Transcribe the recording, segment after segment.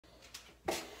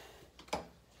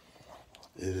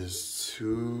It is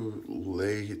too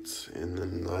late in the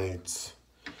night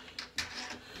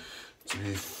to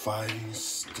be fighting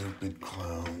stupid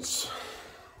clowns.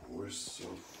 We're so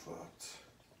fucked.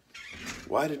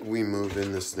 Why did we move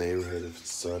in this neighborhood if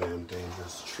it's so damn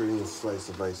dangerous? Tree and slice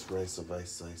of ice, rice of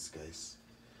ice, guys.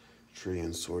 Tree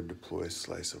and sword deploy,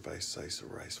 slice of ice, slice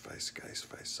of rice, vice, guys,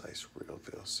 vice, ice, real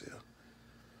veil seal.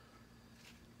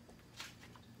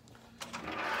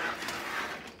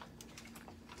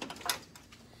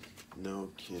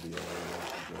 No, kitty, I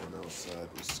don't like going outside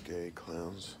with scary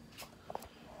clowns.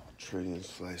 Tree and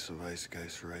slice of ice,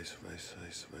 guys, rice, vice,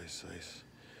 ice, vice, ice.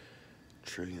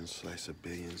 Tree and slice of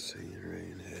billion, singing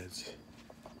rain heads.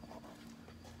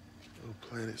 Oh,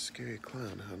 planet scary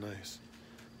clown, how nice.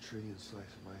 Tree and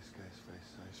slice of ice, guys,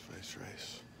 vice,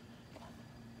 rice.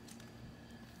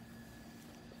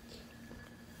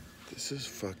 This is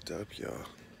fucked up, y'all.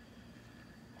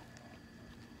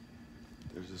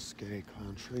 There's a scary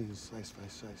clown, tree and slice,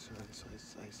 vice,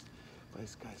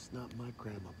 vice, guys, not my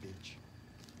grandma, bitch.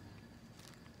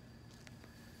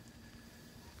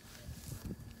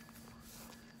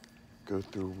 Go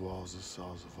through walls of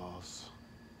saws of walls.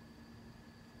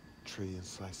 Tree and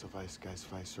slice of ice, guys,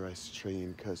 vice, rice. Tree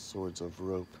and cut swords of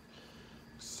rope.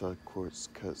 Sud quartz,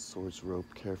 cut swords, rope.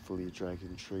 Carefully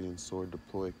dragging tree and sword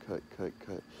deploy. Cut.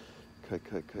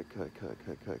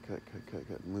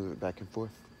 Move it back and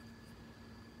forth.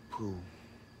 Boom.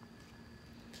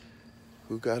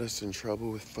 Who got us in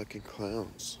trouble with fucking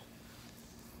clowns?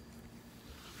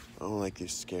 I don't like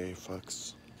these scary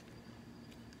fucks.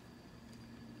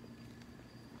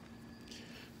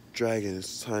 Dragon,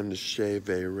 it's time to shave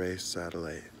a ray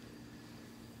satellite.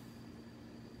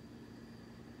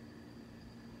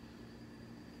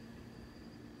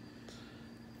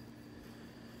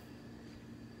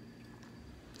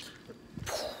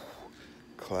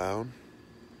 Clown,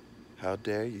 how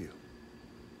dare you?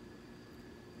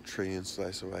 Tree and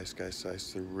slice of ice, guy,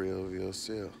 slice the real veal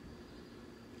seal.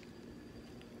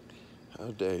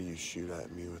 How dare you shoot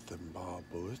at me with them ball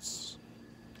bullets?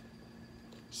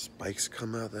 Spikes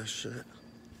come out that shit.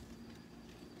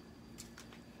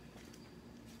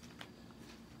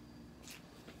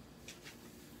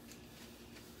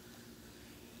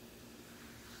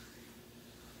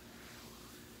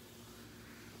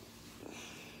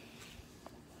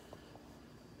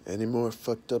 Any more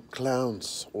fucked up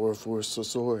clowns? Or for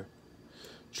Sosor.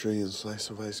 Tree and slice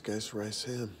of ice, guys, rice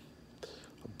ham.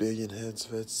 A billion heads,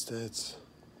 steads.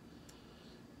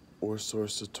 Or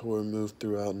source of tour move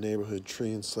throughout neighborhood.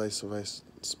 Tree and slice of ice,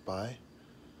 spy.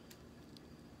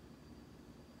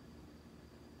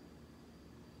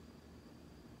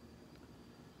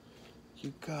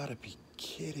 You gotta be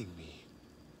kidding me.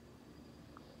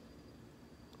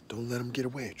 Don't let him get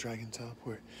away. Dragon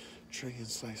teleport. Tree and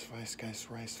slice, vice, guys,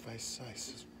 rice, vice,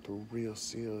 size. The real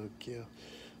seal, a kill.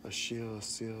 A shield, a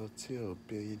seal, a teal, a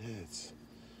billion heads.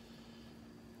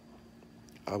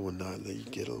 I will not let you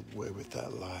get away with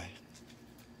that lie.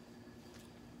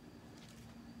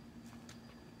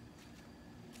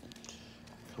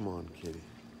 Come on, kitty.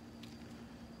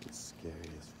 It's scary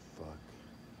as fuck.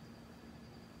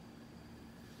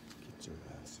 Get your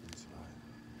ass inside.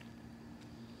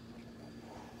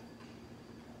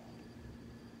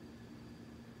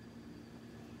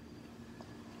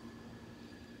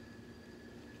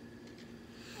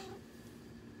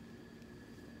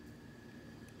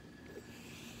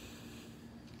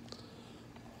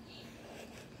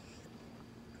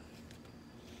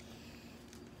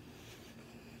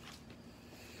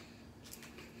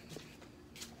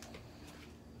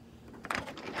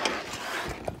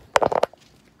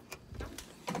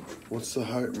 What's the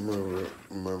heart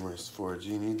murmurs for? Do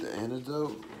you need the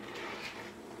antidote?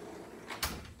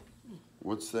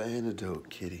 What's the antidote,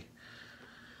 kitty?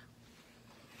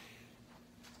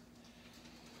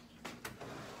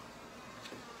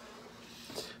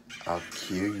 I'll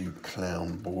kill you,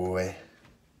 clown boy.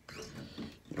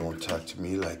 You don't talk to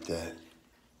me like that.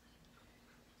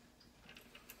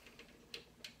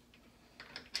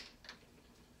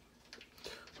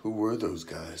 Who were those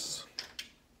guys?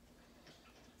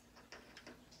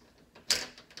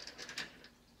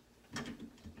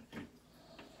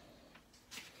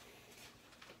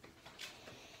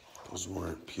 Those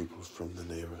weren't people from the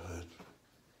neighborhood.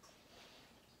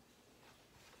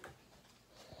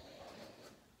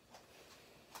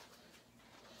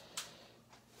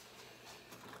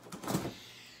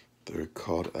 They're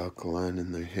called alkaline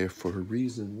and they're here for a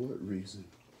reason. What reason?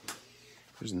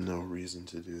 There's no reason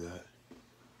to do that.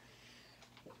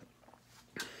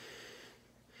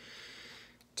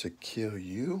 To kill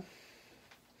you?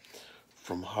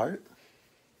 From heart?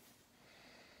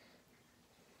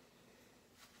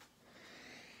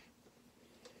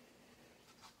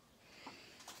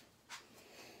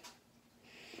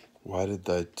 Why did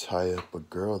I tie up a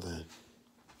girl then?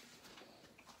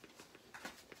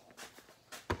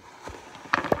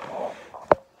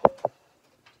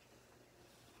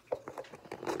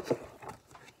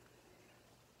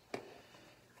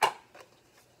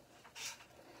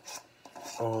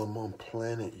 Oh, I'm on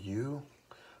planet U?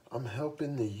 I'm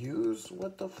helping the U's?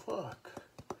 What the fuck?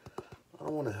 I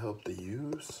don't want to help the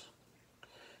U's.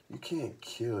 You can't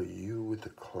kill you with a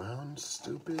clown,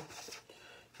 stupid.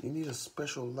 You need a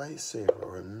special lightsaber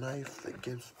or a knife that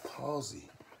gives palsy.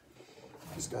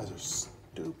 These guys are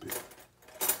stupid.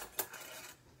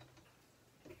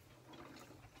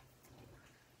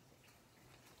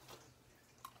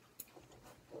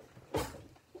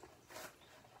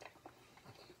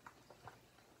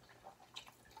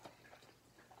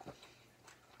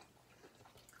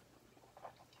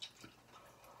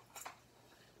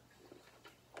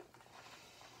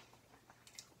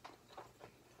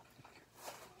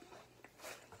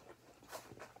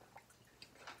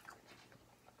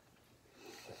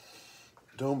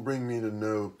 Don't bring me to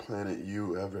no planet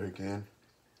U ever again.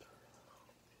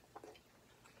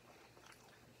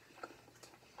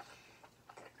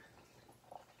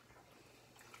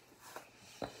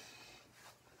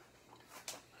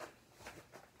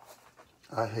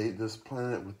 I hate this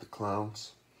planet with the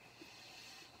clowns.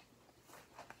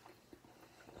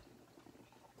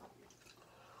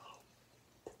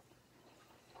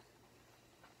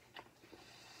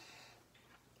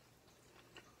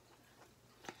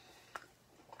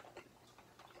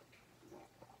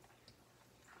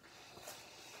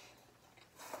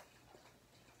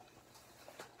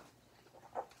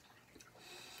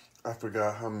 I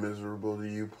forgot how miserable the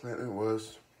U planet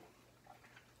was.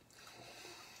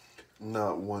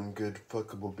 Not one good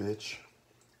fuckable bitch.